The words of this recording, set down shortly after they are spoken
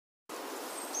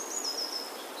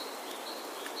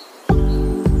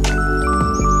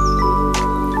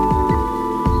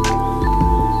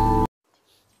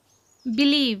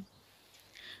Believe.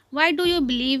 Why do you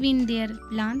believe in their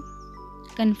plan?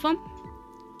 Confirm.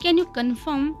 Can you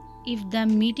confirm if the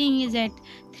meeting is at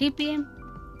 3 pm?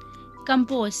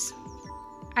 Compose.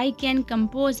 I can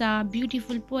compose a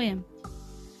beautiful poem.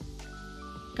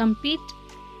 Compete.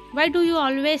 Why do you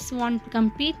always want to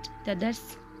compete with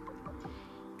others?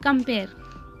 Compare.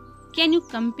 Can you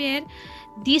compare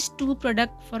these two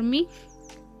products for me?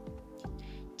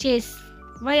 Chase.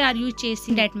 Why are you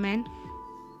chasing that man?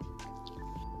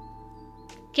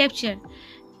 Capture.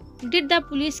 Did the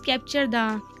police capture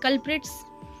the culprits?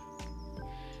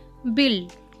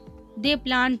 Build. They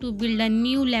plan to build a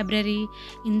new library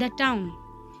in the town.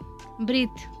 Breathe.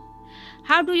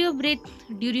 How do you breathe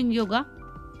during yoga?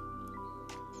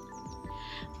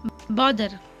 Bother.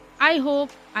 I hope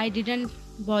I didn't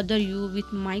bother you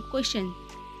with my question.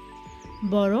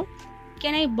 Borrow.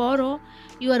 Can I borrow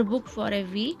your book for a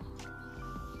week?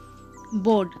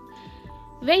 Board.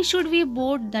 When should we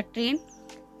board the train?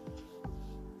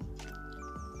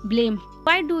 Blame.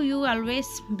 Why do you always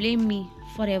blame me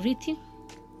for everything?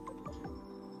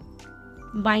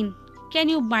 Bind. Can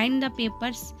you bind the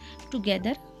papers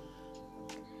together?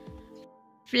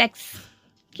 Flex.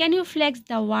 Can you flex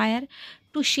the wire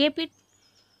to shape it?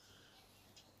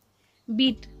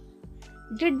 Beat.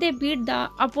 Did they beat the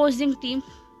opposing team?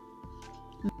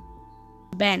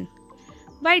 Ban.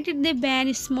 Why did they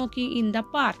ban smoking in the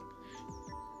park?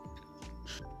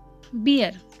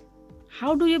 Bear.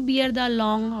 How do you bear the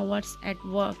long hours at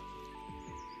work?